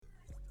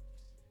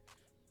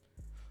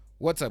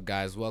What's up,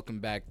 guys? Welcome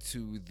back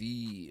to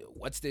the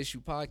What's the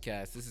Issue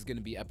podcast. This is going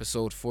to be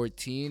episode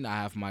 14. I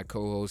have my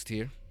co-host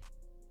here.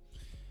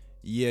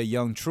 Yeah,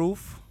 Young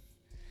Truth.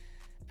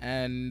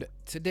 And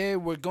today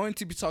we're going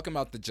to be talking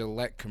about the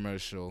Gillette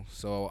commercial.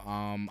 So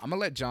I'm going to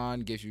let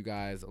John give you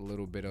guys a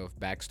little bit of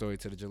backstory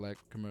to the Gillette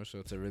commercial.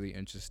 It's a really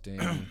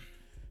interesting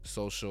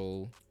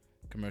social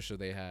commercial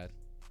they had.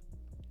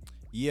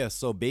 Yeah,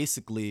 so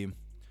basically,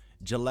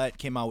 Gillette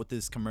came out with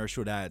this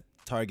commercial that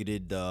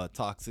targeted the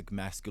toxic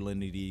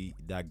masculinity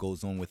that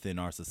goes on within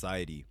our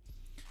society.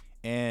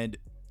 And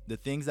the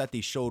things that they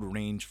showed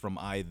range from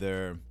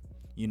either,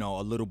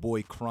 a little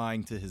boy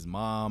crying to his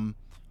mom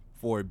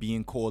for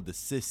being called a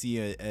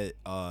sissy,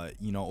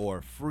 or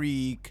a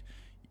freak,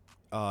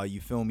 you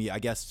feel me? I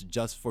guess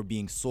just for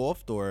being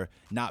soft or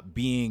not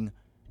being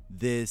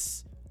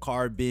this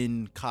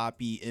carbon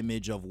copy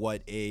image of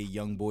what a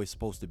young boy is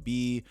supposed to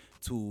be,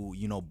 to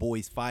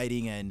boys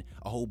fighting and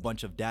a whole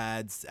bunch of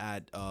dads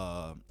at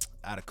a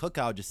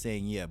cookout just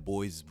saying, yeah,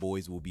 boys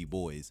will be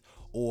boys,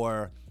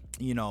 or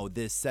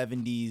this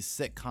 70s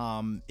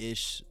sitcom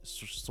ish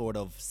sort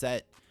of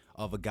set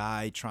of a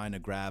guy trying to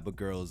grab a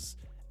girl's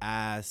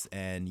ass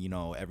and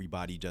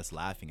everybody just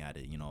laughing at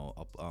it,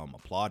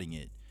 applauding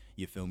it.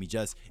 You feel me?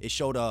 Just it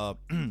showed a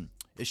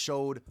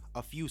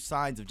few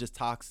signs of just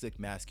toxic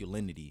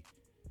masculinity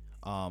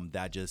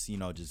that just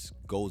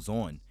goes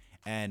on.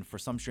 And for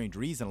some strange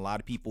reason, a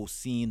lot of people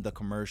seen the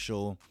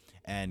commercial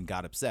and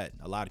got upset.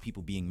 A lot of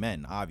people being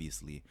men,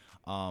 obviously,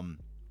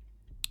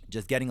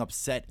 just getting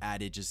upset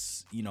at it,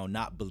 just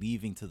not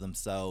believing to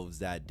themselves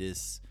that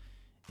this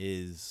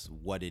is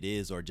what it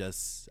is, or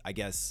just, I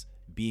guess,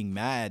 being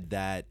mad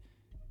that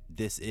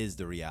this is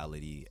the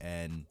reality.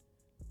 And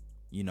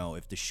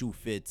if the shoe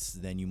fits,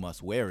 then you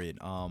must wear it.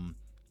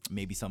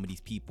 Maybe some of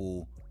these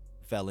people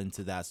fell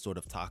into that sort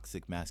of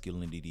toxic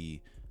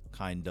masculinity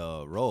kind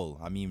of role.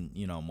 I mean,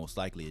 most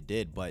likely it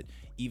did. But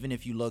even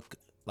if you look,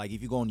 like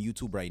if you go on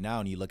YouTube right now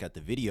and you look at the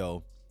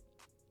video,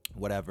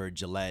 whatever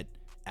Gillette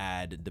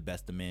ad, the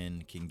best a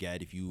man can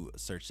get, if you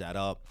search that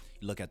up,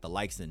 you look at the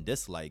likes and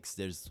dislikes,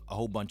 there's a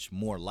whole bunch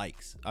more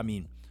likes. I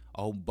mean,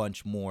 a whole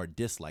bunch more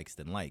dislikes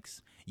than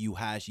likes. You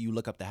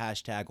look up the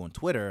hashtag on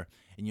Twitter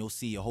and you'll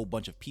see a whole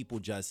bunch of people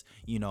just,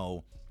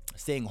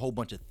 saying a whole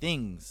bunch of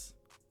things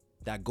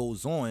that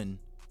goes on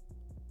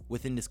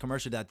within this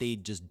commercial that they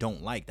just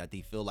don't like, that they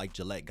feel like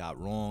Gillette got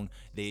wrong.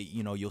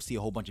 You'll see a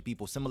whole bunch of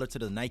people similar to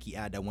the Nike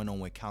ad that went on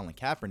with Colin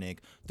Kaepernick,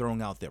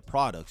 throwing out their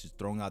products, just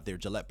throwing out their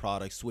Gillette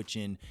products,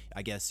 switching,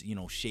 I guess,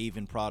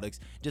 shaving products.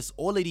 Just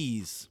all of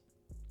these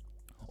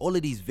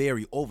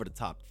very over the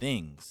top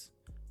things,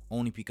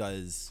 only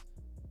because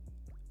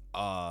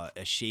a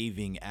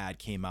shaving ad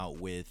came out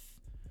with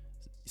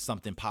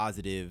something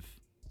positive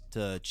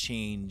to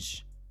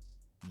change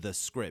the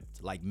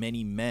script. Like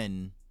many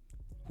men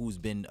who's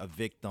been a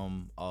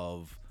victim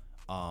of,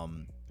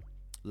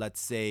 let's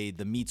say,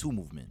 the Me Too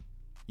movement.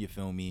 You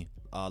feel me?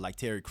 Like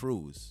Terry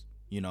Crews.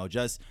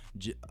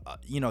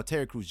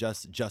 Terry Crews,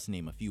 just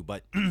name a few.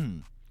 But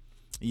it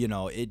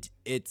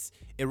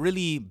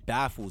really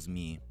baffles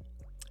me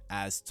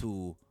as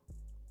to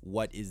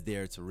what is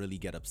there to really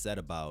get upset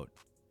about.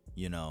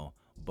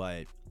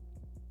 But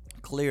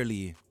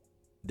clearly,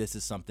 this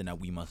is something that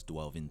we must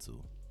delve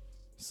into.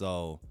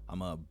 So I'm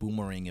gonna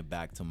boomerang it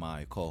back to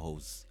my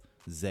co-host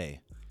Zay.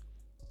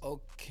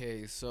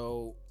 Okay,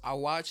 so I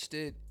watched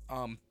it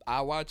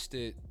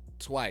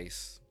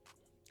twice,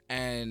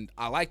 and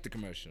I liked the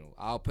commercial.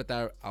 I'll put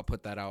that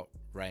out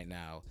right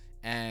now.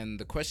 And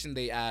the question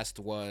they asked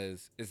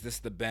was, is this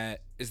the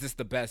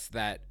best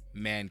that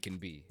man can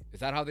be? Is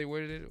that how they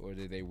worded it, or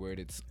did they word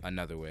it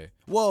another way?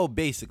 Well,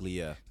 basically,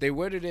 yeah. They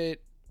worded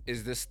it,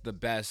 is this the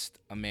best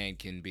a man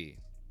can be?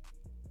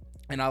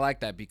 And I like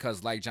that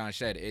because, like John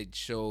said, it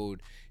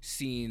showed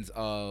scenes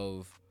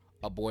of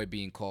a boy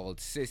being called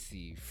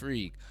sissy,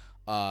 freak,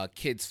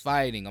 kids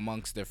fighting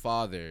amongst their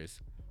fathers,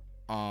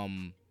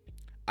 a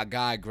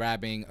guy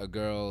grabbing a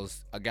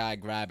girl's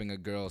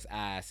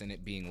ass and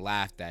it being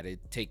laughed at,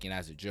 it taken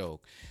as a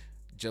joke.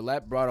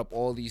 Gillette brought up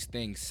all these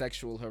things: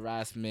 sexual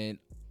harassment,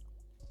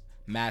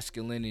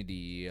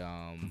 masculinity,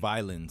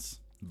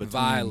 violence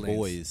between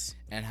boys,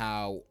 and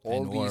how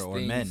all these or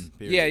things, men,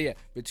 period. yeah,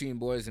 between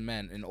boys and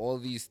men, and all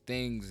these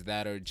things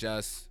that are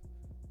just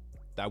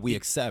that we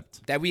accept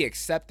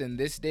in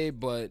this day.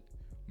 But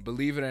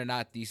believe it or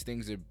not, these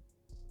things are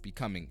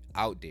becoming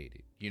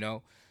outdated.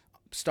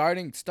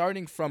 Starting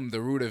from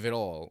the root of it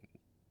all,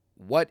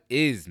 what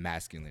is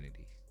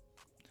masculinity?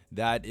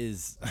 That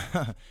is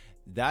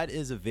that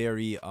is a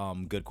very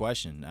good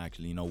question,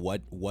 actually.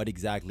 What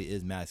exactly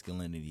is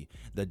masculinity?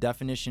 The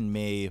definition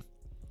may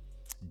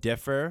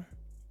differ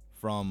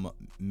from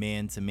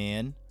man to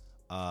man,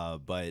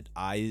 but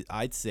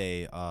I'd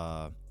say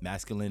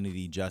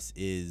masculinity just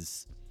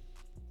is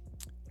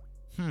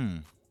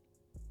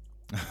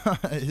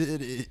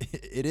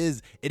it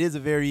is a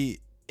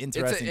very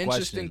interesting it's an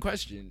interesting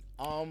question.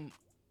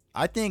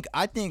 I think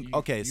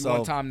okay, you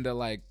want time to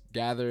like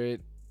gather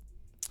it?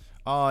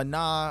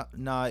 Nah,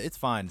 it's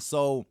fine.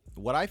 So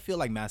what I feel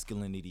like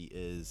masculinity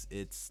is,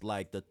 it's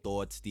like the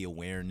thoughts, the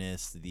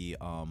awareness, the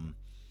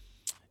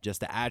just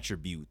the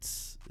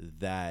attributes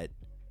that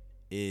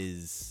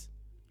is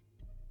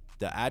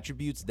the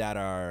attributes that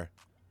are,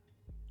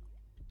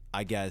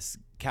 I guess,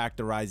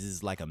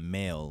 characterizes like a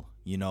male,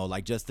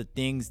 like just the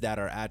things that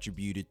are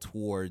attributed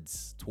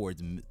towards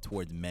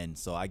men.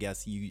 So I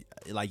guess you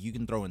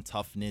can throw in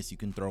toughness, you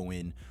can throw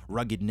in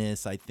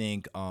ruggedness, I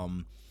think,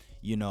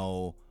 you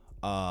know,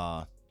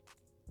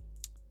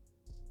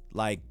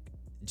 like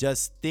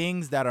just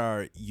things that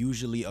are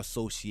usually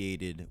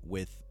associated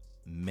with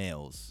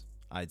males,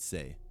 I'd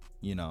say,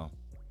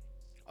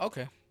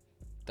 Okay,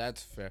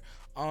 that's fair.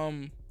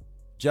 Um,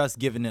 just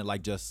giving it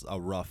like just a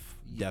rough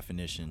yeah,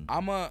 definition.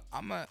 I'm a.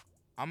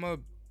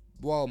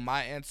 Well,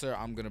 my answer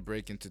I'm gonna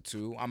break into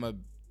two. I'm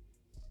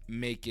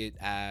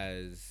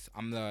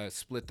gonna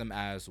split them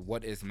as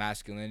what is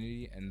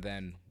masculinity and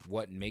then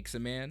what makes a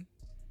man.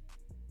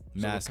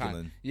 So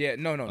Masculine. yeah,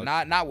 no, Okay.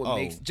 not what Oh,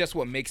 makes, just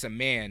what makes a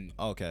man,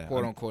 okay.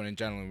 quote unquote, in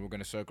general. And we're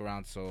gonna circle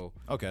around. So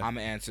Okay. I'm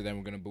gonna answer, then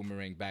we're gonna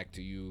boomerang back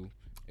to you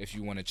if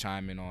you want to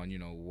chime in on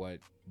what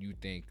you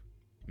think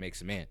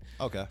makes a man.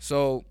 Okay.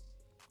 So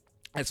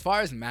as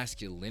far as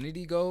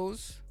masculinity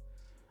goes,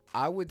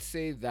 I would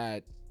say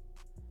that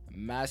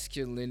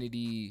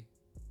masculinity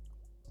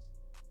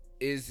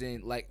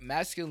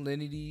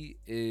masculinity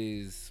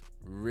is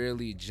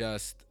really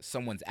just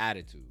someone's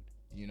attitude,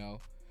 you know?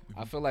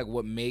 I feel like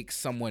what makes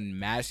someone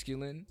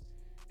masculine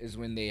is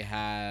when they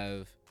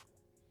have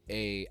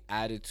a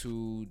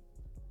attitude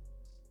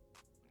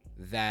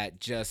that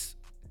just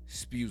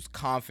spews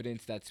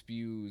confidence, that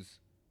spews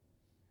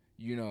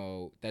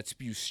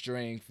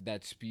strength,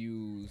 that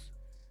spews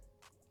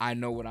I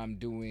know what I'm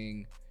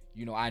doing,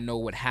 I know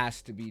what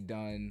has to be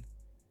done,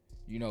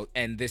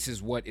 and this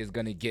is what is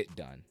going to get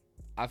done.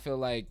 I feel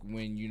like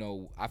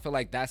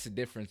that's the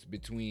difference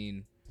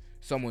between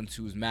someone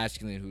who's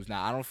masculine and who's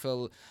not. I don't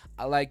feel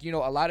I like, a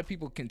lot of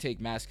people can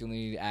take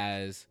masculinity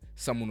as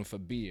someone with a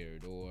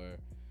beard or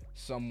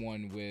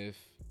someone with,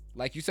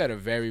 like you said, a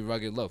very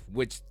rugged look,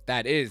 which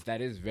that is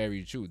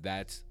very true.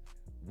 That's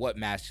what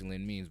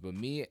masculine means. But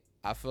me,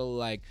 I feel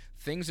like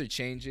things are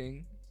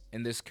changing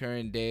in this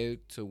current day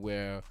to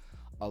where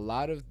a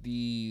lot of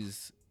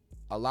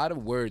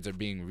words are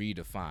being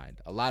redefined.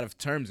 A lot of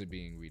terms are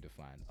being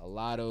redefined.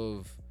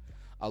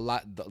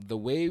 The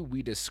way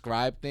we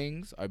describe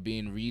things are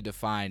being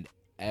redefined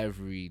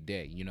every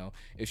day.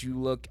 If you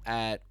look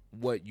at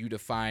what you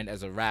defined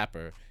as a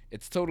rapper,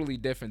 it's totally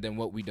different than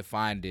what we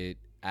defined it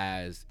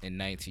as in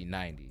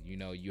 1990.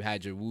 You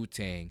had your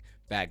Wu-Tang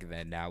back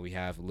then. Now we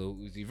have Lil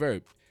Uzi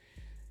Vert.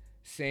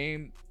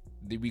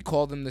 We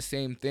call them the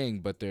same thing,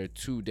 but they're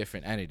two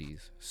different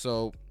entities.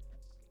 So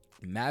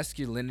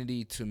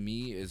masculinity to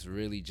me is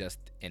really just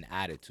an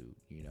attitude.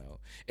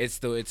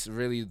 It's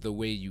really the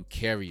way you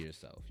carry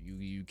yourself.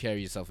 You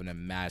carry yourself in a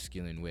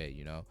masculine way.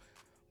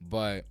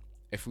 But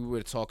if we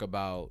were to talk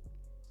about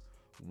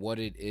what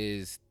it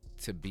is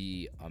to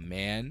be a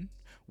man,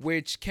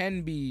 which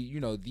can be,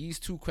 these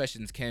two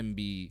questions can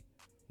be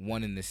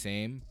one and the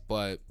same,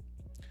 but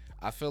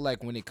I feel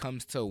like when it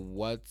comes to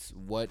what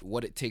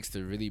it takes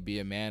to really be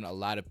a man, a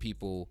lot of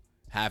people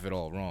have it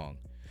all wrong.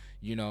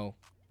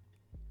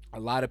 A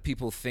lot of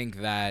people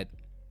think that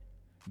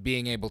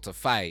being able to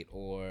fight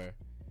or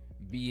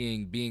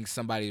being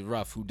somebody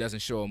rough who doesn't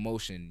show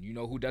emotion,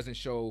 who doesn't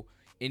show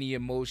any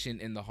emotion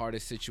in the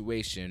hardest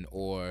situation,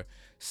 or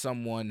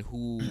someone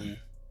who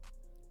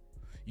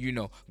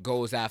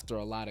goes after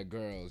a lot of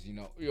girls,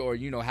 or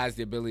has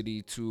the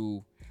ability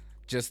to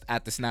just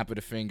at the snap of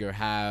the finger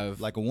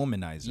have, like a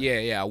womanizer.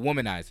 Yeah, a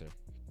womanizer.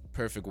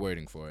 Perfect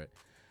wording for it.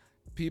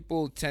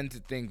 People tend to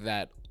think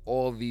that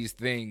all these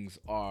things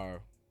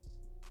are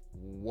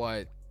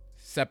what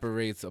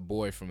separates a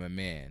boy from a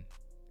man.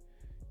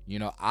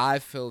 I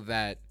feel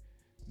that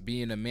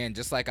being a man,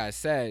 just like I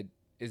said,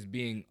 is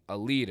being a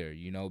leader,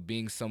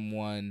 being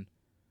someone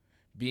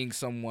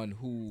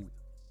who,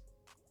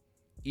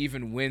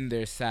 even when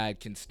they're sad,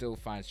 can still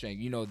find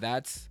strength.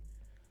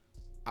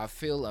 I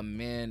feel a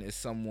man is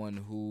someone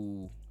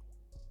who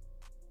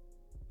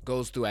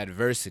goes through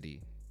adversity,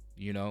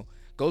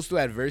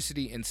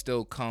 and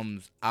still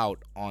comes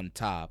out on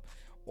top.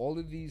 All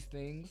of these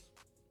things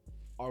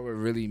are what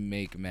really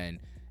make men.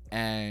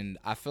 And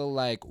I feel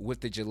like with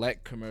the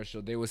Gillette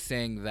commercial, they were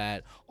saying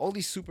that all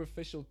these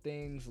superficial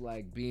things,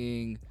 like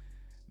being,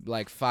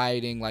 like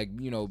fighting, like,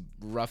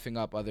 roughing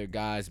up other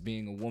guys,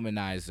 being a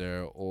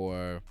womanizer,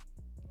 or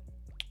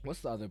what's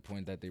the other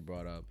point that they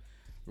brought up?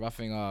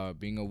 Roughing up,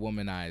 being a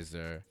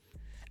womanizer,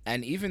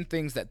 and even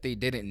things that they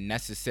didn't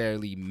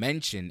necessarily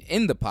mention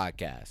in the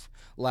podcast.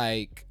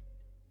 Like,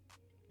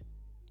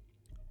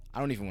 I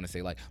don't even want to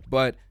say like,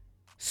 but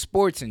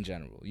sports in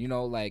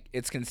general, like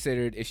it's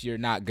considered, if you're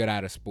not good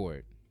at a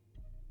sport,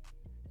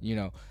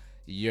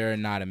 you're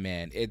not a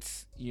man.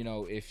 It's,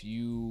 if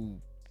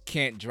you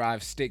can't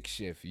drive stick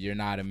shift, you're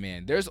not a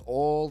man. There's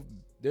all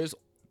these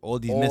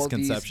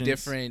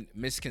different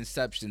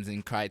misconceptions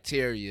and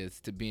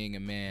criterias to being a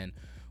man,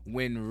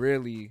 when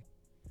really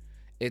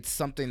It's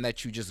something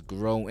that you just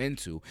grow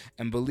into.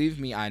 And believe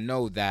me, I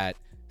know that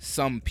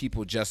some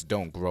people just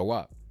don't grow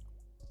up.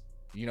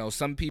 You know,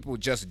 some people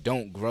just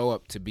don't grow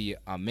up to be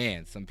a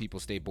man. Some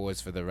people stay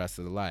boys for the rest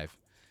of their life.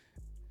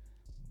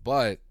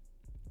 But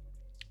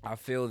I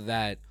feel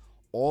that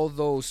all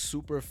those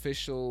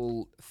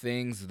superficial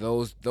things,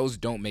 those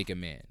don't make a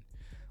man.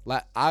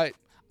 Like I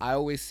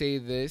always say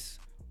this,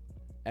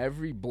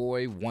 every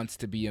boy wants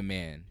to be a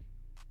man,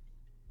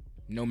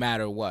 no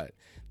matter what.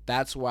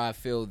 That's why I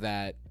feel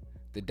that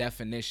the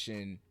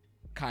definition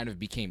kind of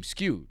became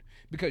skewed,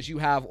 because you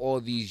have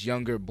all these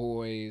younger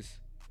boys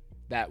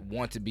that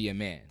want to be a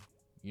man,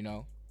 you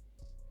know?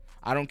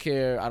 I don't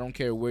care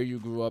where you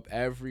grew up.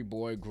 Every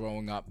boy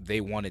growing up,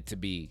 they wanted to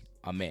be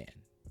a man.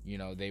 You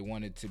know, they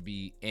wanted to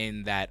be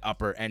in that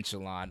upper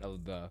echelon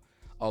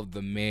of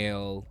the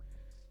male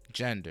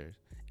gender.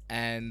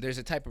 And there's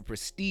a type of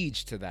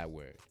prestige to that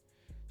word.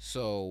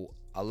 So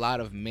a lot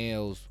of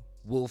males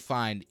will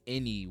find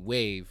any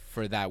way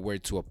for that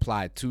word to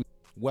apply to.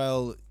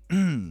 Well,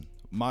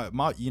 my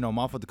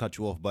fault to cut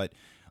you off, but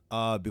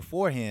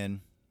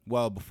beforehand,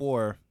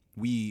 before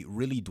we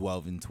really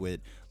delve into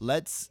it,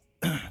 let's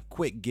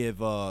quick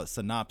give a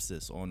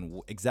synopsis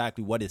on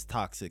exactly what is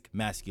toxic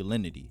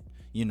masculinity.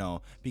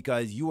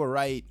 Because you were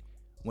right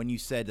when you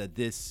said that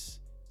this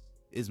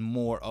is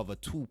more of a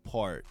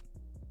two-part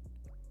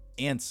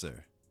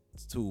answer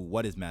to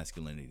what is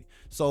masculinity.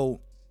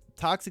 So,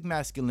 toxic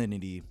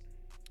masculinity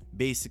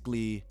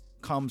basically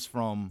comes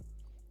from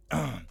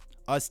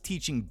us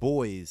teaching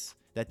boys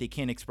that they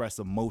can't express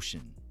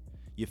emotion.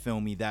 You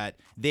feel me? That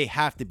they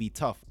have to be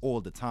tough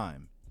all the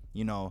time.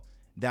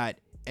 That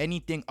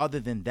anything other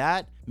than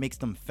that makes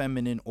them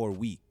feminine or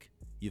weak.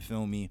 You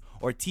feel me?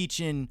 Or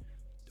teaching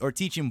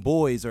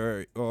boys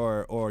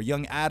or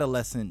young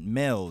adolescent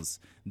males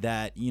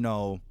that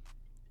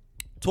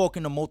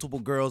talking to multiple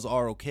girls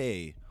are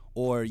okay,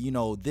 or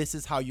this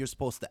is how you're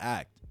supposed to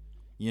act.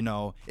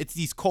 It's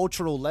these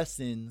cultural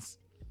lessons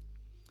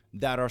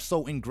that are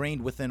so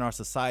ingrained within our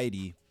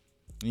society,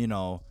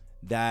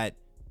 that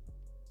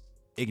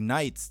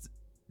ignites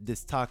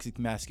this toxic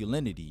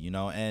masculinity,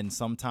 and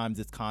sometimes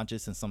it's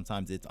conscious and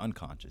sometimes it's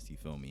unconscious. You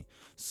feel me?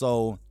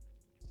 So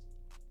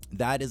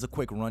that is a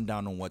quick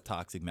rundown on what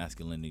toxic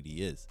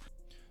masculinity is.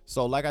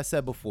 So like I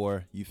said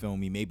before, you feel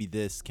me, maybe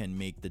this can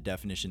make the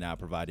definition I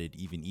provided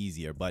even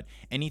easier, but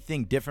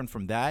anything different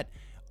from that,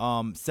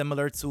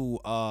 similar to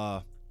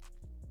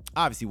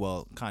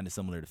obviously, kind of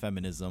similar to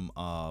feminism,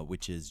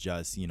 which is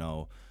just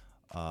the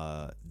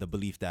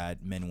belief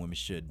that men and women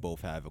should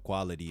both have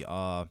equality.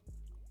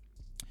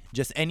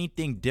 Just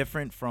anything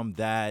different from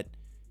that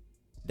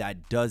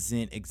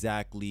doesn't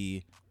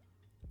exactly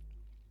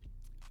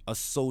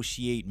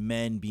associate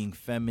men being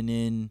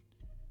feminine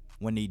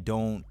when they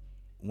do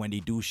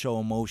show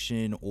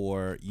emotion,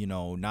 or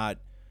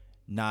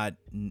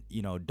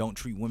don't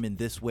treat women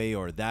this way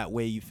or that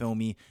way. You feel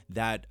me?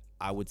 That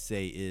I would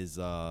say is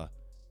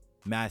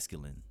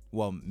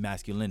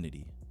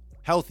masculinity,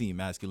 healthy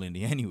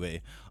masculinity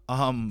anyway.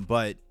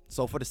 But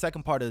so for the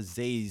second part of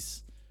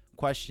Zay's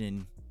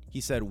question, he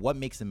said, what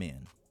makes a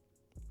man?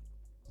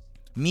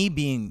 Me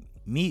being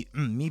a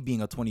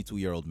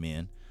 22-year-old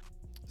man,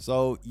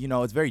 so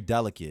it's very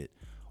delicate.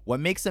 What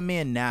makes a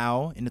man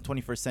now in the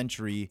 21st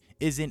century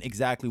isn't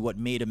exactly what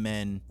made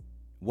men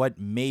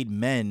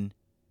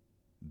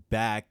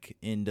back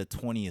in the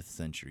 20th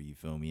century. You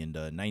feel me? In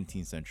the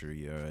 19th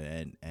century,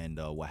 and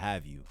what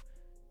have you.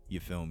 You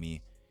feel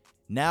me?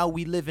 Now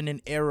we live in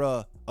an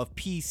era of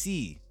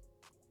PC,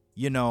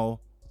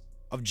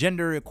 of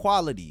gender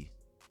equality,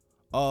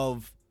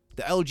 of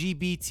the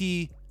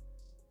LGBT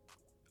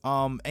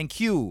and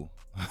Q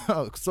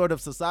sort of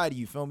society.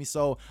 You feel me?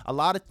 So a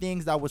lot of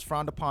things that was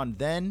frowned upon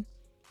then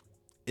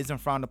isn't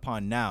frowned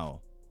upon now.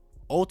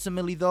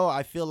 Ultimately, though,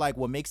 I feel like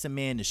what makes a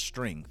man is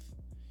strength.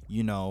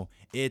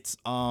 It's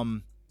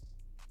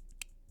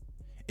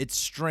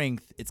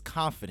strength, it's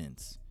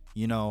confidence.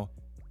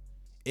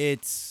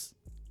 It's,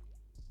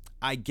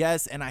 I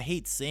guess, and I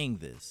hate saying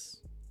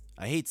this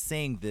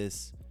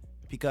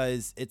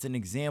because it's an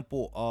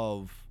example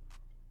of,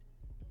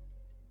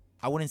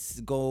 I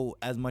wouldn't go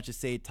as much as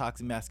say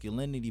toxic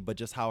masculinity, but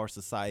just how our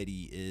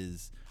society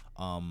is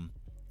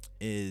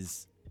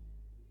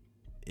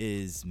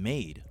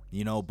made,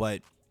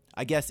 but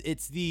I guess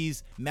it's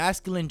these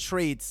masculine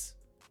traits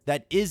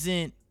that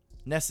isn't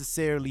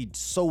necessarily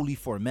solely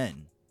for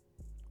men.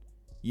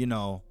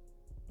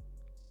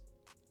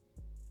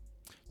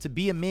 To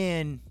be a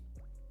man,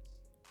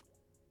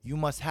 you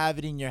must have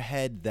it in your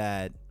head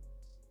that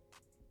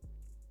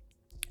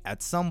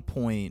at some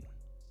point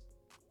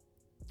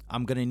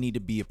I'm gonna need to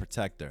be a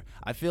protector.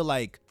 I feel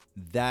like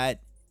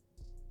that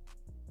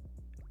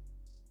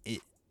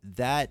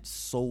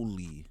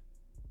solely,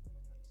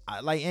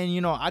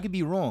 and I could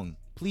be wrong.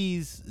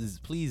 Please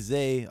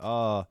Zay,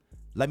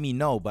 let me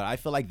know. But I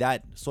feel like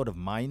that sort of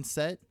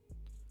mindset,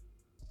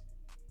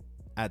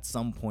 at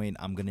some point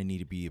I'm gonna need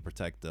to be a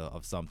protector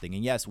of something.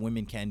 And yes,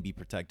 women can be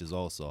protectors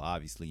also,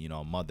 obviously,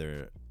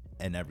 mother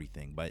and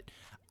everything, but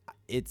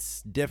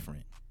it's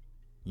different,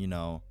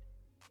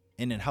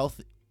 in a health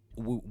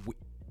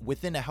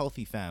within a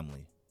healthy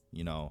family,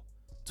 you know,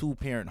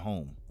 2-parent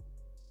home.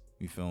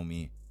 You feel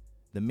me?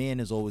 The man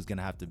is always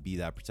gonna have to be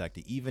that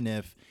protector, even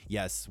if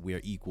yes,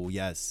 we're equal.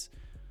 Yes,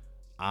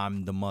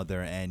 I'm the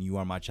mother and you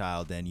are my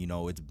child, and you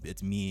know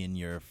it's me and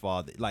your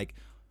father. Like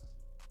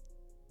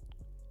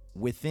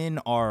within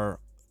our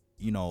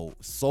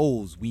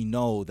souls, we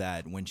know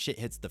that when shit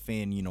hits the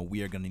fan,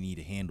 we are gonna need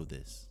to handle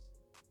this.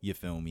 You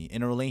feel me?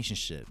 In a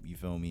relationship, you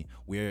feel me?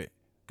 We're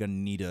gonna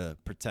need to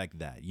protect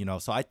that.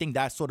 So I think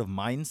that sort of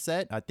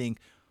mindset. I think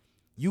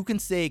you can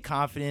say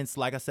confidence,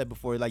 like I said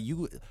before, like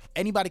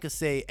any man could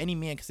say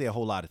a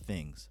whole lot of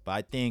things, but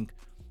I think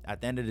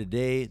at the end of the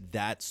day,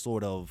 that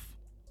sort of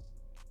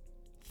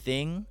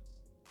thing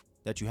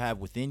that you have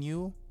within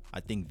you,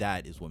 I think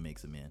that is what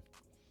makes a man.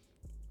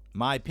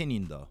 My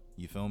opinion, though.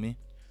 You feel me?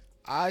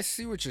 I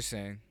see what you're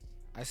saying.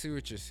 I see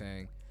what you're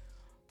saying.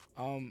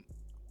 Um,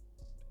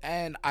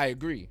 and I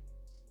agree.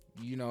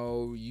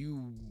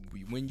 You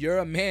when you're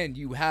a man,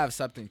 you have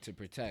something to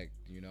protect.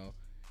 You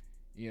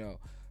know,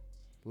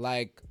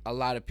 like a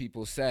lot of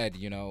people said.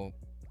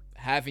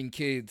 Having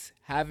kids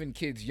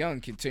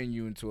young can turn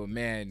you into a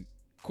man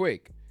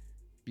quick,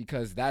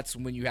 because that's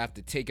when you have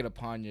to take it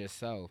upon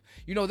yourself.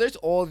 There's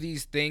all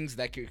these things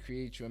that could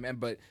create you a man,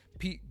 but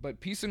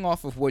piecing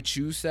off of what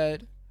you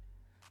said,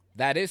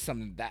 that is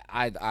something that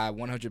I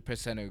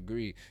 100%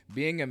 agree.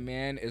 Being a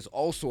man is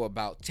also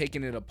about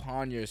taking it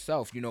upon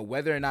yourself.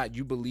 Whether or not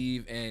you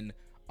believe in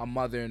a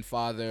mother and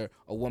father,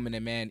 a woman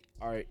and man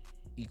are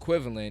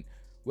equivalent,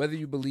 whether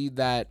you believe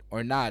that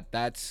or not,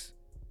 that's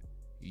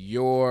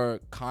your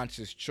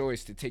conscious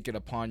choice to take it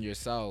upon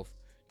yourself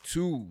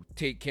to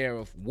take care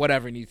of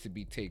whatever needs to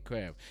be taken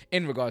care of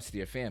in regards to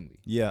your family.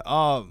 Yeah.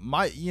 I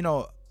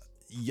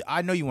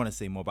know you want to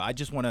say more, but I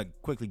just want to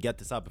quickly get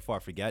this out before I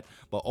forget.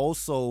 But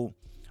also,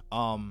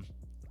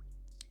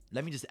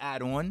 let me just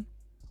add on,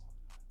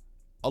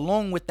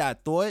 along with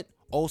that thought,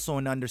 also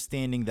an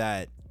understanding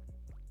that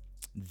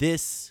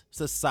this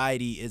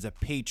society is a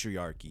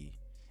patriarchy,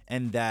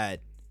 and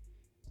that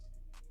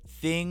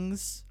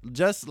things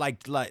just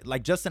like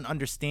just an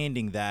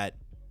understanding that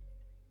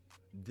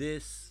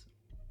this,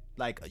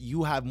 like,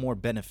 you have more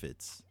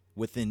benefits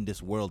within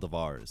this world of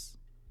ours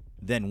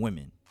than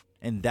women,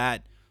 and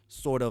that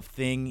sort of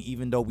thing,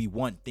 even though we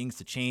want things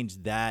to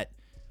change, that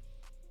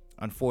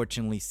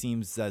unfortunately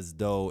seems as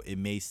though it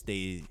may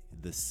stay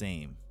the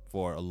same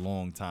for a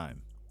long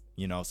time.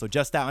 So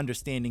just that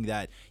understanding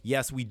that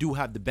yes, we do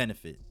have the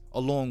benefit,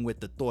 along with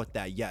the thought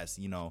that yes,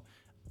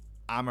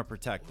 I'm a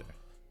protector.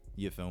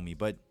 You feel me?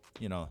 But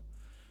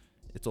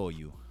it's all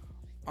you.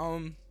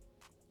 And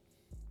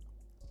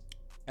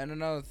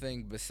another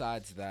thing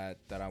besides that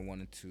I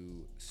wanted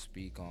to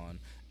speak on,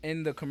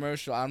 in the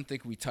commercial, I don't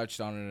think we touched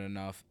on it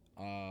enough.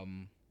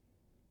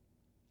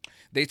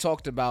 They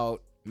talked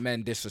about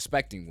men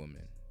disrespecting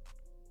women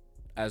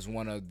as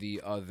one of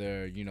the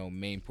other,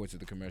 main points of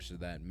the commercial,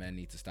 that men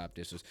need to stop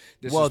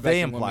disrespecting Well, they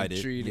women, implied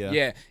it.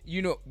 Yeah.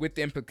 with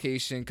the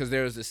implication, because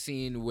there was a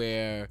scene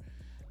where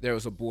there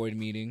was a board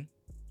meeting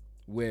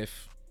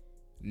with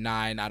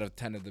 9 out of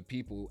 10 of the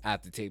people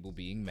at the table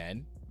being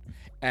men.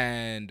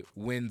 And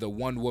when the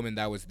one woman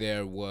that was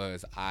there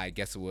was, I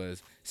guess it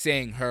was,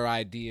 saying her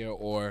idea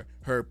or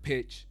her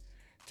pitch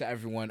to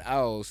everyone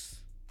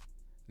else,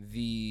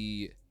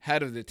 the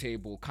head of the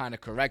table kind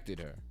of corrected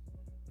her.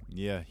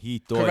 Yeah, he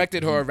thought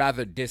corrected her, or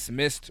rather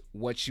dismissed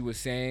what she was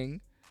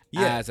saying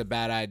as a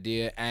bad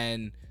idea.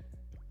 And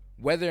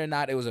whether or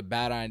not it was a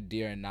bad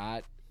idea or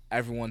not,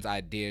 everyone's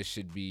ideas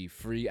should be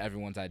free.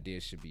 Everyone's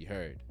ideas should be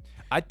heard.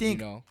 I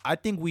think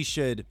we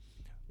should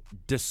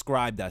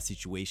describe that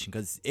situation,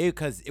 because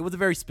it was a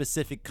very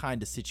specific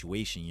kind of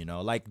situation.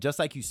 Like, just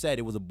like you said,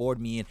 it was a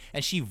board meeting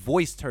and she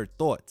voiced her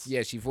thoughts.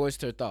 Yeah, she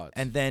voiced her thoughts.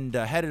 And then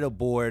the head of the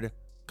board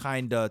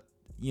kind of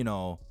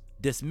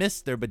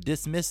dismissed her, but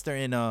dismissed her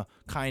in a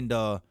kind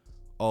of,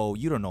 oh,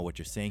 you don't know what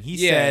you're saying. He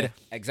said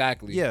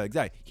exactly. Yeah,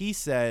 exactly. He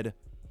said,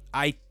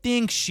 I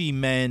think she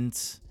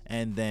meant,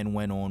 and then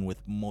went on with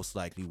most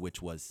likely,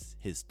 which was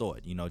his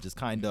thought. Just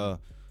kind of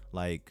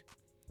like,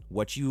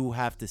 what you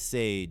have to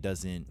say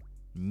doesn't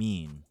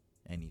mean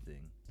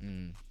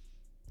anything.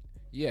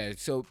 Yeah,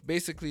 so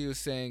basically you're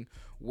saying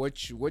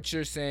what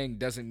you're saying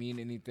doesn't mean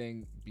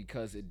anything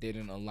because it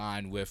didn't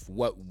align with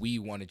what we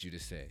wanted you to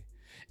say.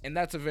 And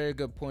that's a very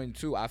good point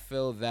too. I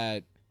feel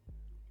that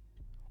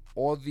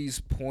all these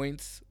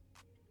points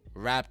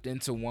wrapped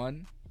into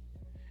one,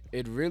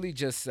 it really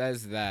just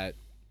says that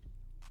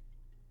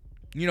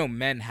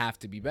men have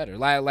to be better.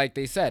 Like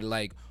they said,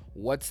 like,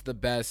 what's the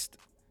best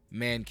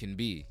man can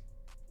be?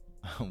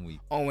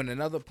 And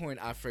another point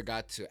I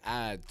forgot to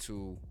add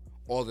to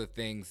all the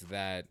things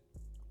that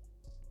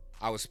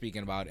I was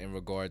speaking about in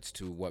regards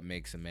to what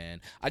makes a man.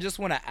 I just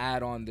want to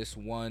add on this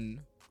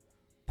one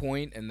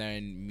point, and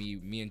then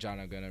me and John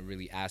are gonna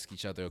really ask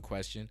each other a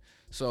question.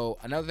 So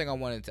another thing I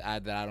wanted to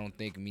add that I don't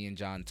think me and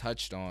John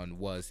touched on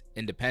was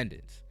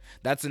independence.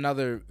 That's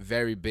another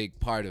very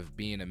big part of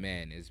being a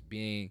man, is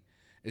being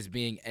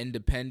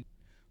independent,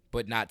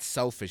 but not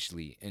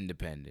selfishly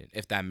independent,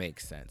 if that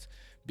makes sense.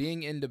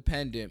 being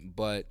independent,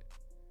 but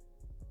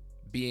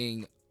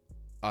being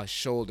a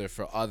shoulder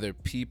for other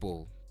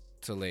people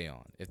to lay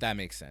on, if that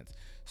makes sense.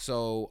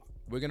 So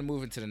we're gonna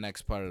move into the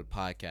next part of the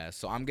podcast.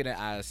 So I'm gonna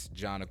ask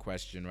John a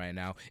question right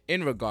now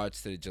in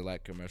regards to the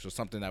Gillette commercial,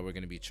 something that we're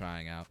gonna be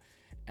trying out,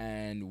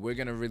 and we're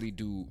gonna really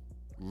do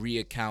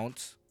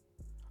reaccount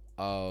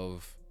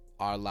of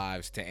our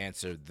lives to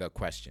answer the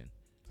question.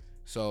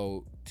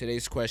 So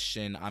today's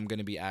question, I'm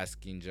gonna be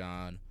asking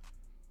John,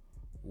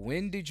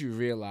 when did you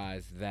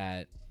realize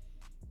that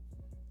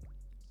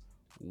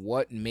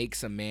what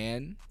makes a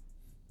man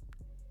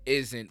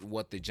isn't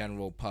what the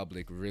general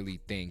public really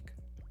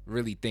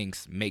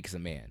thinks makes a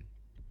man?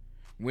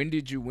 When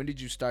did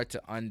you start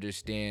to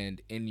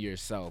understand in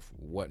yourself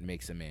what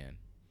makes a man?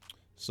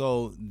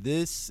 So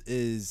this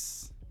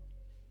is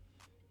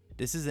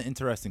an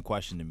interesting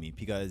question to me,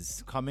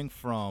 because coming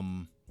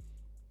from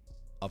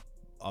a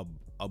a,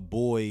 a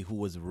boy who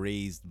was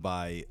raised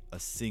by a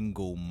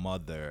single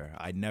mother,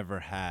 I never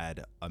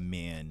had a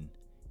man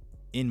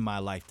in my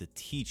life to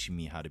teach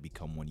me how to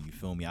become one. You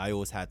feel me? I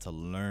always had to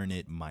learn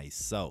it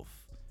myself.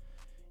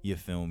 You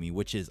feel me?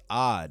 Which is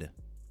odd,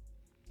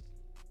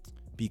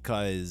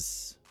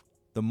 because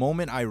the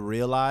moment I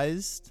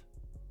realized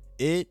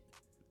it,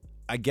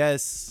 I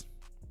guess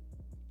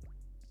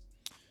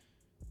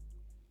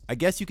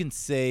you can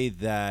say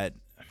that.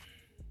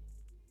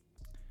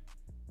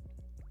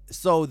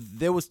 So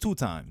there was two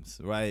times,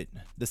 right?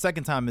 The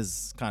second time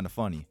is kind of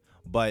funny,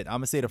 but I'm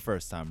gonna say the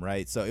first time,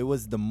 right? So it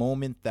was the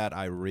moment that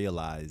I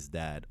realized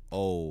that,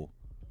 oh,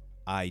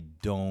 I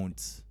don't.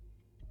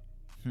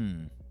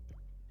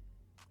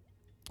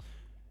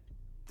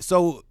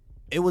 So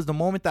it was the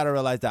moment that I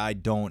realized that I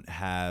don't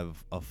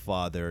have a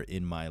father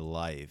in my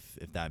life,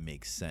 if that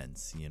makes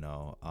sense.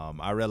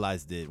 I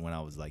realized it when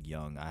I was like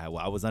young. I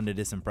was under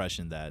this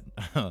impression that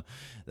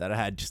that I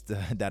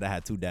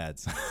had two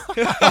dads.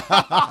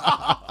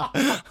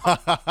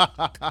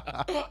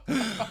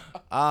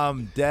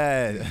 I'm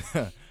dead.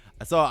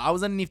 So I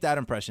was underneath that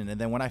impression,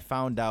 and then when I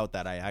found out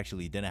that I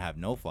actually didn't have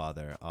no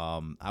father,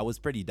 I was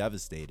pretty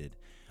devastated,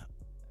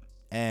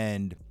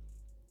 and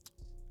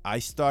I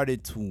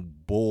started to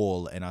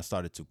bawl and I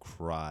started to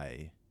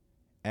cry.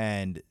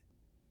 And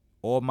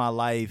all my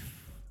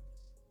life,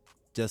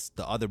 just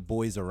the other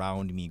boys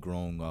around me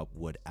growing up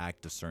would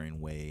act a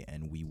certain way,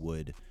 and we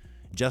would,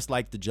 just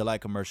like the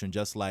Gillette commercial,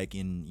 just like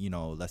in,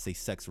 let's say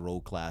sex role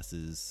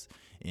classes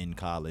in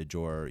college,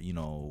 or,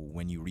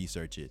 when you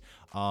research it,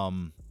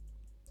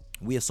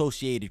 we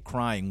associated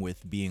crying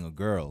with being a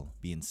girl,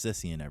 being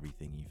sissy and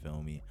everything, you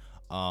feel me?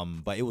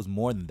 But it was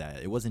more than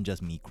that. It wasn't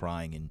just me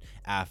crying and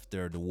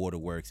after the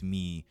waterworks,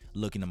 me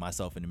looking at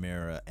myself in the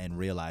mirror and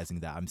realizing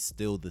that I'm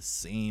still the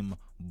same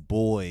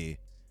boy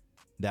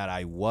that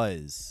I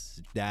was.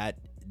 That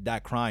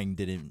crying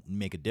didn't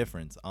make a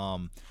difference.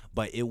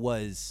 But it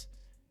was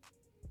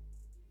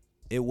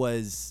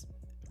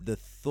the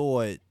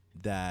thought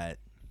that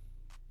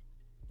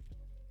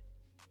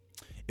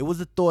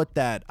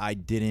I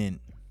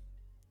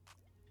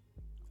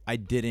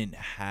didn't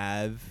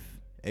have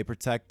a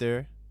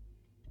protector.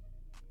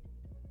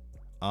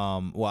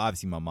 Well,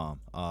 obviously my mom.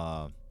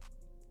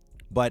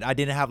 But I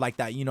didn't have like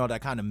that,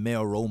 that kind of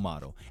male role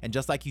model. And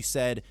just like you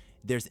said,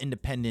 there's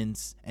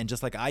independence, and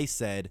just like I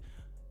said,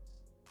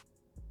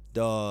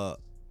 the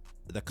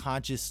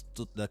conscious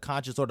or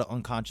the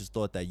unconscious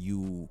thought that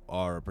you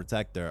are a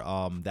protector,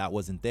 that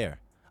wasn't there,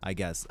 I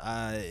guess.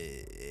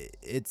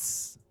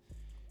 It's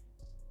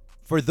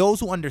for those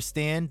who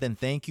understand, then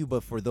thank you,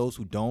 but for those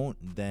who don't,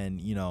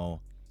 then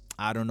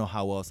I don't know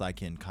how else I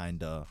can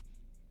kind of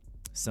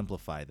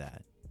simplify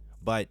that.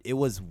 But it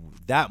was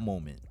that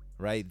moment,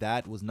 right?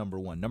 That was number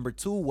one. Number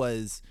two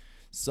was,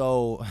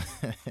 so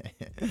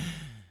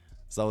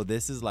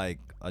this is like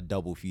a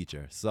double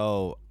feature.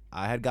 So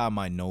I had got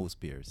my nose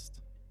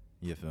pierced,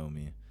 you feel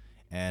me?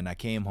 And I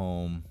came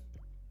home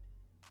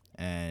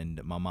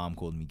and my mom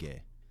called me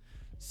gay.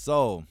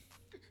 So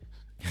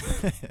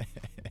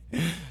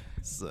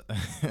so,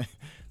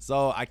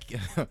 so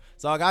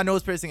I got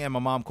nose piercing and my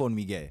mom called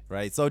me gay,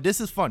 right? So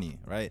this is funny,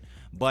 right?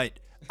 But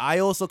I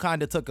also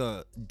kind of took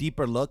a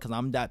deeper look, because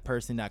I'm that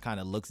person that kind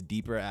of looks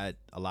deeper at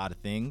a lot of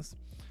things.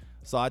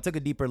 So I took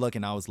a deeper look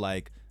and I was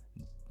like,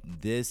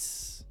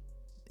 this,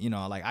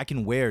 like, I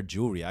can wear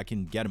jewelry, I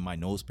can get my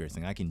nose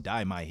piercing, I can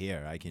dye my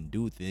hair, I can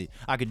do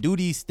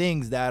these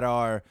things that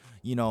are,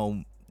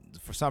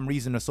 for some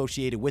reason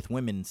associated with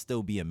women and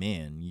still be a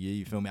man.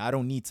 You feel me? I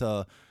don't need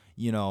to,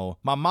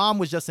 my mom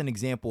was just an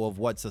example of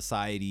what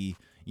society,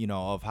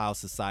 of how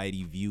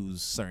society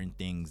views certain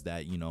things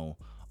that,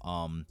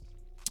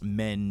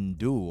 men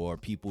do or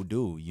people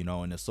do,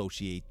 and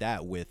associate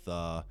that with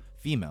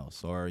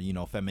females, or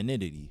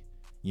femininity,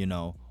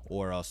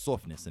 or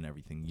softness and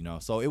everything,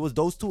 so it was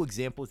those two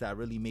examples that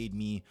really made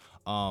me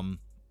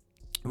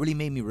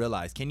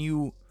realize,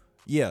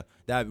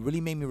 that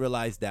really made me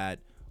realize that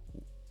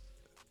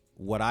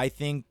what I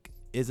think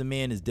is a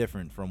man is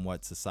different from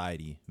what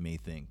society may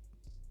think,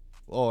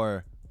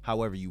 or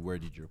however you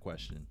worded your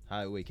question.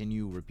 Wait, can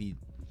you repeat?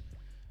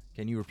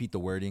 Can you repeat the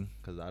wording?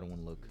 Because I don't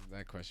want to look.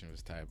 That question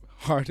was type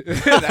hard.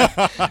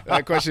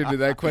 that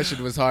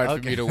question was hard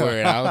for me to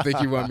word. I don't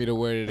think you want me to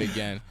word it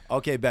again.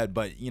 Okay, bet.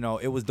 But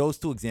it was those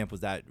two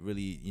examples that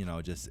really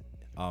just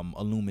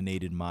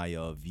illuminated my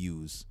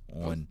views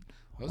on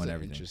Those are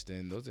everything.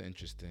 interesting. Those are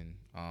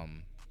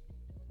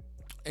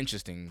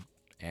interesting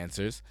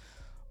answers.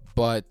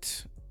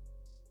 But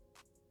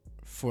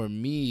for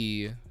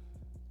me,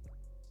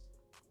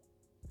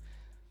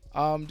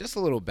 just a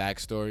little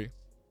backstory.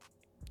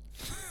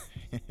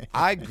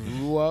 I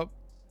grew up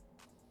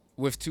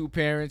with two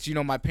parents.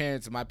 My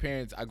parents.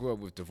 I grew up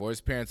with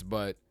divorced parents,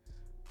 but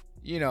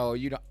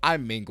I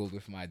mingled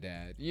with my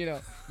dad. You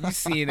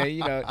seen it.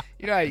 You know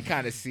how you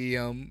kind of see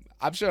him.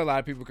 I'm sure a lot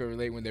of people can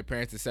relate when their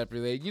parents are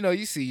separated.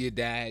 You see your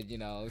dad.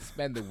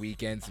 Spend the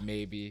weekends,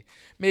 maybe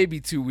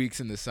 2 weeks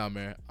in the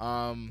summer.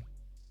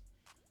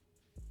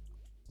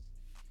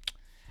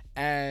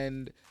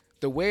 And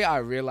the way I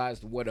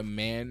realized what a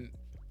man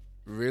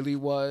really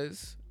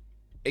was,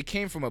 it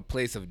came from a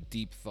place of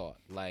deep thought.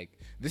 Like,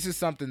 this is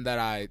something that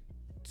I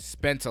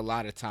spent a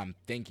lot of time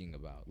thinking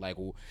about. Like,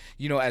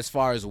 as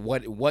far as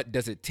what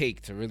does it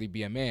take to really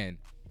be a man?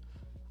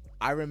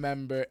 I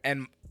remember,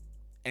 and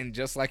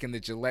just like in the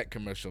Gillette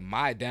commercial,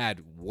 my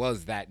dad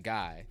was that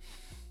guy.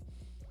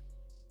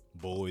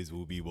 Boys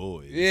will be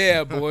boys.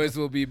 Yeah, boys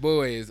will be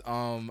boys.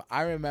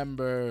 I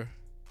remember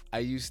I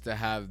used to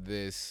have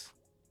this,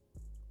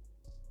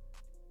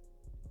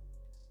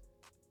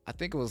 I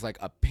think it was like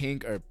a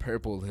pink or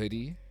purple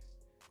hoodie,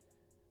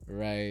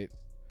 right?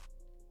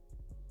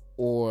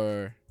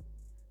 Or,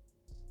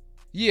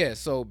 yeah,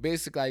 so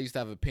basically I used to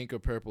have a pink or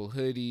purple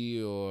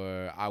hoodie,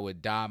 or I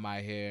would dye my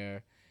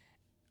hair,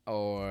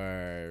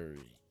 or,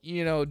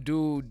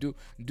 do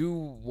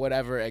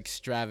whatever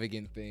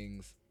extravagant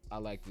things I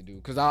like to do.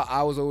 Because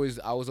I was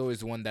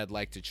always one that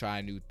liked to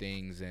try new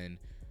things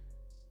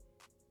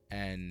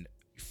and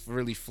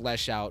really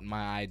flesh out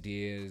my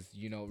ideas,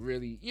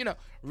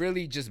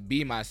 really just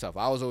be myself.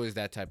 I was always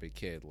that type of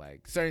kid.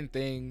 Like, certain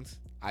things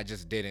I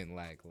just didn't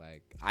like.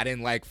 Like, I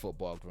didn't like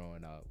football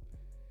growing up.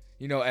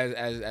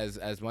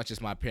 As much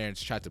as my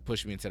parents tried to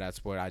push me into that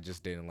sport, I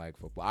just didn't like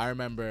football. I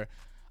remember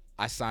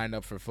I signed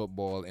up for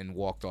football and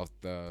walked off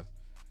the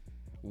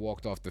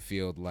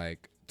field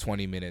like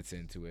 20 minutes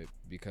into it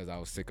because I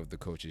was sick of the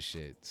coach's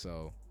shit.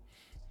 So,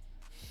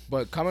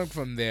 but coming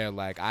from there,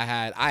 like, I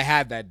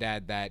had that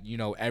dad that,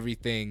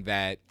 everything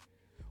that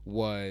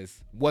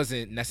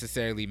wasn't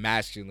necessarily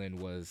masculine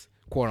was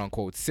quote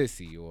unquote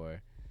sissy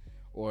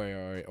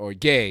or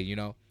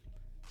gay,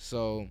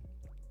 So,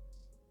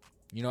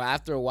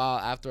 after a while,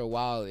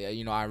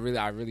 I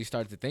really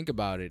started to think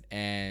about it,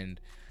 and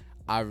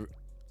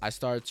I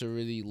started to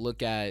really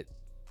look at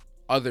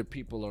other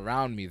people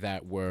around me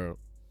that were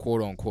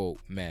quote unquote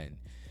men.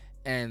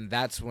 And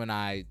that's when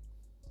I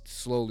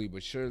slowly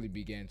but surely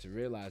began to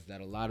realize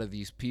that a lot of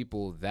these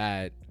people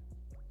that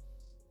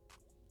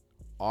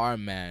are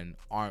men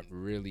aren't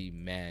really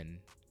men.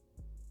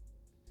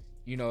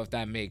 If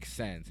that makes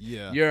sense.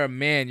 Yeah. You're a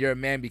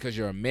man because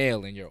you're a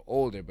male and you're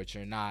older, but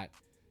you're not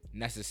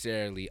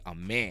necessarily a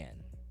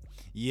man.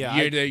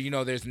 Yeah.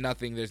 There's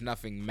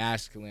nothing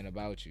masculine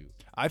about you.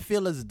 I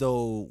feel as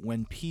though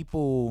when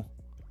people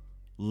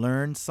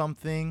learn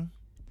something,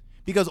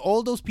 because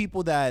all those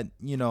people that,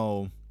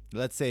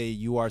 let's say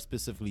you are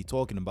specifically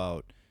talking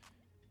about,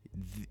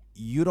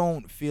 you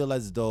don't feel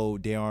as though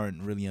they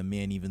aren't really a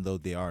man, even though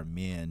they are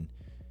men.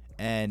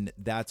 And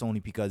that's only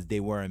because they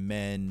were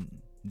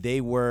men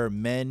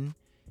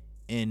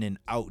in an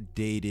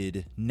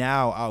outdated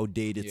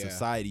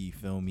society, you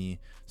feel me?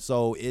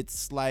 So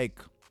it's like,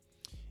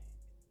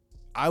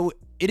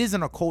 it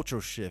isn't a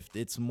cultural shift.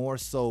 It's more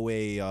so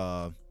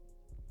a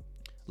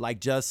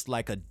just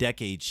like a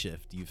decade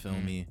shift, you feel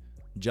me?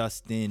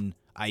 Just in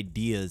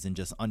ideas and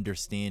just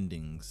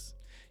understandings.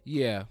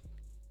 Yeah.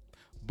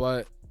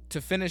 But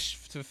to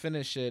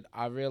finish it,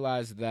 I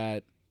realized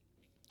that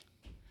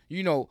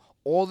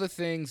all the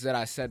things that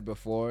I said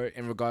before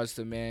in regards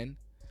to men,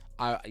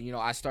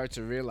 I started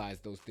to realize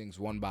those things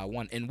one by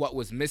one. And what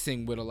was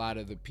missing with a lot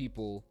of the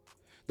people,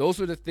 those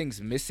were the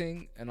things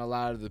missing in a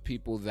lot of the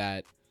people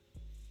that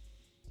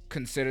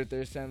considered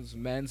themselves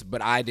men,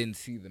 but I didn't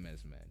see them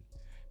as men.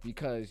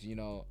 Because,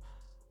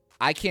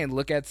 I can't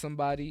look at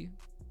somebody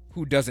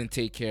who doesn't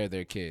take care of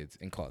their kids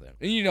and call them.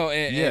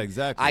 Yeah,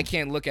 exactly. I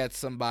can't look at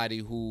somebody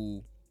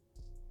who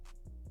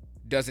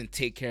doesn't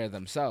take care of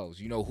themselves,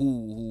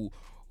 who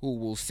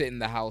will sit in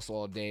the house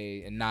all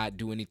day and not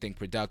do anything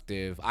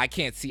productive. I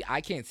can't see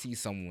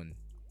someone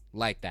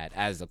like that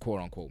as a quote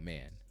unquote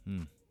man.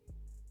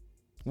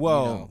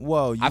 Well,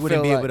 you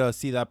wouldn't be able to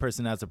see that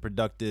person as a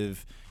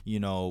productive,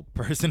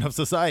 person of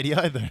society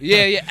either.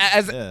 Yeah,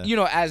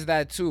 as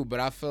that too. But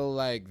I feel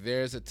like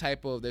there's a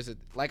type of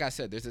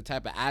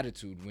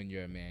attitude when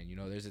you're a man.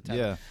 There's a type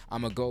of,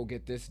 I'm gonna go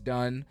get this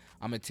done.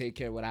 I'm gonna take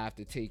care of what I have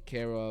to take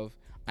care of,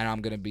 and I'm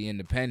gonna be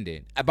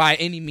independent by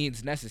any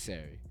means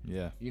necessary.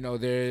 Yeah.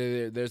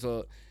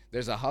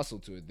 there's a hustle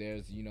to it.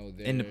 There's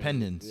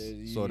independence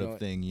sort of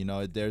thing.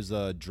 There's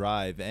a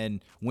drive,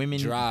 and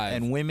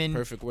women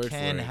Perfect word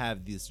can for it.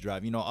 have this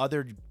drive.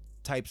 Other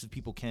types of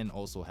people can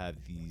also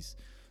have these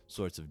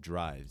sorts of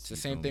drives. It's the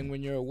same thing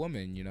when you're a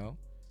woman.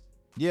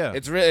 Yeah,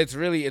 It's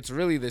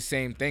really the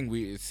same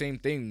thing. Same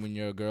thing when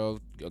you're a girl.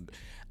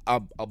 A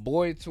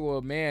boy to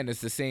a man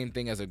is the same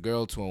thing as a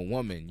girl to a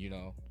woman.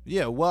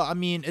 Yeah, well, I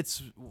mean,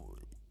 it's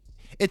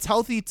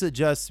healthy to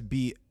just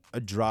be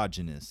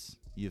androgynous.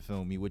 You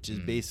feel me? Which is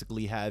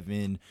basically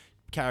having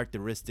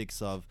characteristics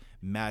of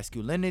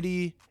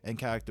masculinity and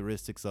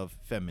characteristics of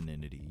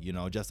femininity.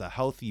 Just a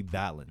healthy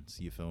balance.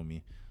 You feel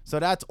me? So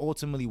that's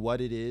ultimately what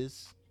it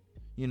is.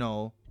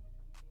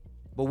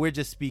 But we're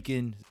just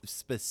speaking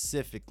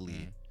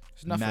specifically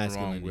There's nothing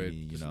masculinity. wrong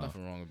with there's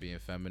nothing wrong with being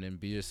feminine.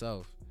 Be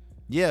yourself.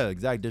 Yeah,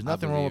 exactly. There's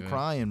nothing wrong with believe it.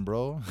 crying,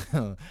 bro.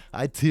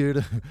 I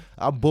teared.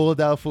 I bowled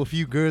out for a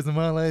few girls in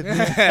my life.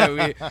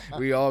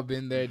 we all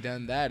been there,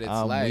 done that. It's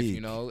I'm life, weak.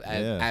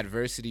 Yeah.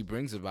 Adversity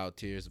brings about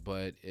tears,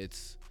 but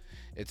it's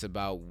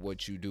about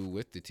what you do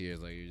with the tears.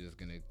 Like, you're just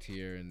gonna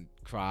tear and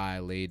cry,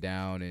 lay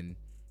down, and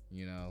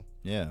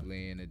Yeah.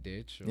 lay in a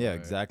ditch. Yeah,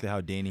 exactly how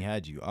Danny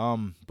had you.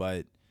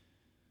 But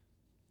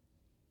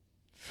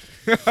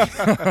All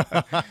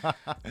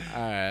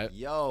right.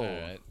 yo. All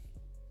right.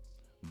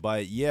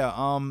 But yeah,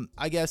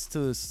 I guess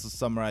to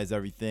summarize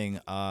everything,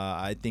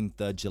 I think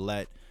the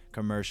Gillette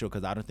commercial,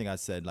 because I don't think I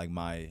said like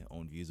my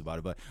own views about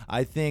it, but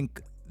I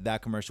think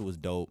that commercial was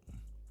dope.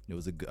 It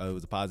was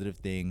a positive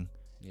thing.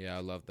 Yeah, I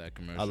love that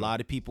commercial. A lot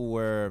of people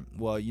were,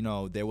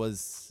 there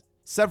was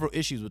several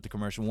issues with the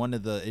commercial. One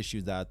of the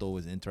issues that I thought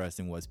was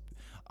interesting was,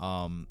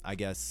 I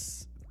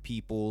guess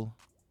people,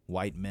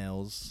 white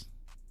males,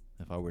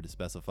 if I were to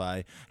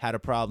specify, had a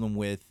problem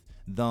with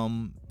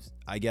them,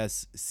 I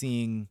guess,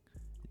 seeing,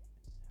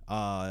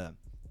 the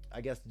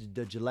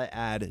Gillette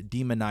ad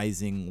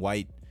demonizing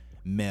white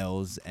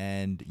males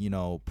and,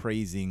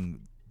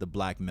 praising the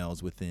black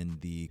males within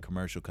the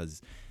commercial,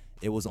 because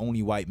it was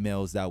only white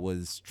males that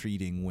was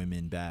treating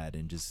women bad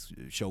and just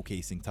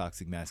showcasing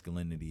toxic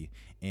masculinity,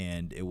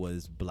 and it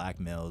was black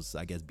males,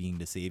 I guess, being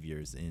the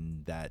saviors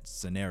in that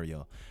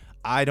scenario.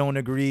 I don't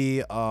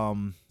agree. I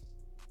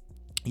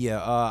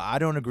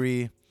don't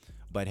agree,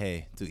 but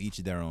hey, to each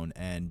their own.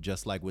 And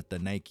just like with the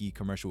Nike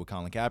commercial with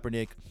Colin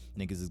Kaepernick,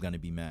 niggas is gonna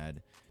be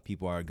mad.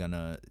 People are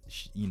gonna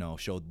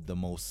show the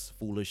most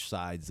foolish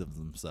sides of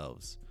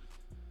themselves,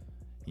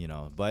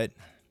 but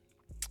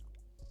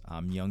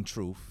I'm Young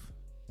Truth,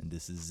 and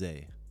this is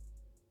Zay,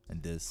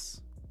 and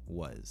this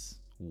was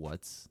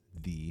What's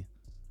the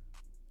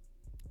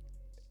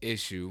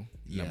Issue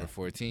number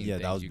 14. Yeah,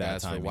 Thank that was you bad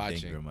guys timing. for watching.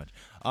 Thank you very much.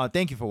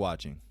 Thank you for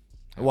watching.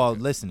 Okay. Well,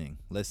 listening,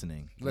 'Cause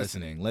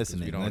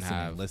we don't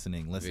have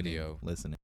listening. video.